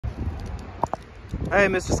Hey,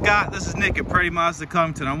 Mr. Scott, this is Nick at Paretti Mazda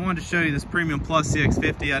Covington. I wanted to show you this Premium Plus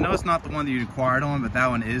CX-50. I know it's not the one that you inquired on, but that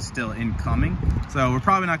one is still incoming. So we're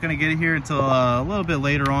probably not going to get it here until a little bit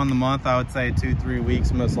later on in the month. I would say 2-3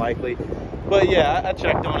 weeks most likely. But yeah, I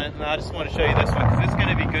checked on it, and I just want to show you this one because it's going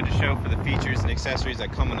to be good to show for the features and accessories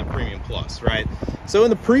that come in the Premium Plus, right? So in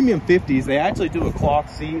the Premium 50s, they actually do a cloth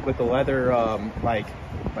seat with the leather like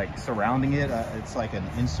surrounding it. It's like an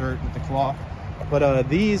insert with the cloth. But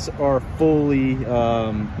these are fully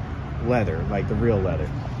leather, like the real leather.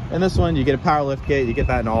 And this one, you get a power lift gate, you get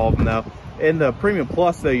that in all of them though. In the Premium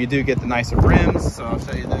Plus though, you do get the nicer rims. So I'll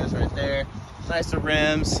show you those right there. Nicer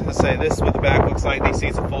rims. Let's say this is what the back looks like. These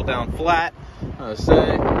seats will fold down flat. I'll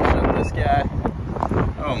show this guy.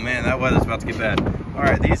 Oh man, that weather's about to get bad. All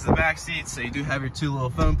right, these are the back seats. So you do have your two little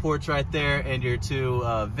phone ports right there and your two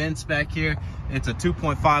vents back here. It's a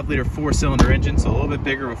 2.5 liter 4-cylinder engine, so a little bit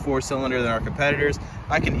bigger of a 4-cylinder than our competitors.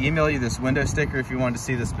 I can email you this window sticker if you wanted to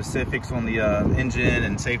see the specifics on the engine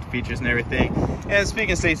and safety features and everything. And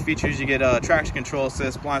speaking of safety features, you get traction control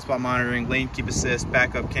assist, blind spot monitoring, lane keep assist,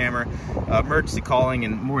 backup camera, emergency calling,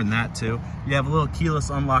 and more than that too. You have a little keyless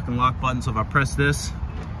unlock and lock button, so if I press this,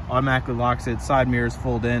 automatically locks it. Side mirrors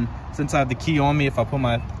fold in. Since I have the key on me, if I put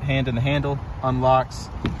my hand in the handle, unlocks,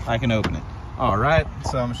 I can open it. All right,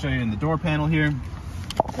 so I'm gonna show you in the door panel here.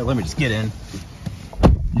 Let me just get in.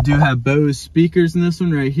 You do have Bose speakers in this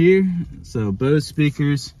one right here. So Bose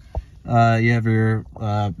speakers. You have your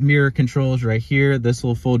mirror controls right here. This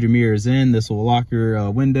will fold your mirrors in. This will lock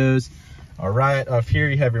your windows. All right, up here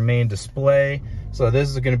you have your main display. So this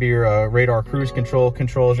is going to be your radar cruise control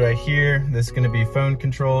controls right here. This is going to be phone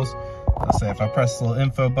controls. Let's say if I press the little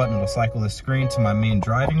info button, it'll cycle the screen to my main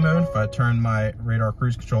driving mode. If I turn my radar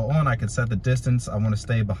cruise control on, I can set the distance I want to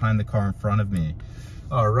stay behind the car in front of me.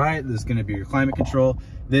 All right, this is going to be your climate control.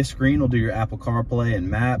 This screen will do your Apple CarPlay and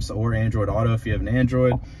Maps or Android Auto if you have an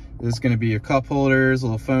Android. This is going to be your cup holders,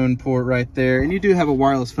 little phone port right there. And you do have a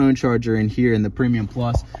wireless phone charger in here in the Premium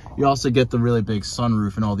Plus. You also get the really big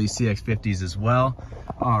sunroof in all these CX-50s as well.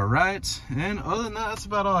 All right, and other than that, that's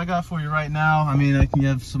about all I got for you right now. I mean, I can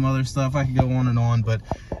have some other stuff. I can go on and on, but,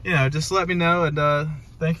 you know, just let me know, and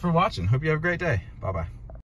thanks for watching. Hope you have a great day. Bye-bye.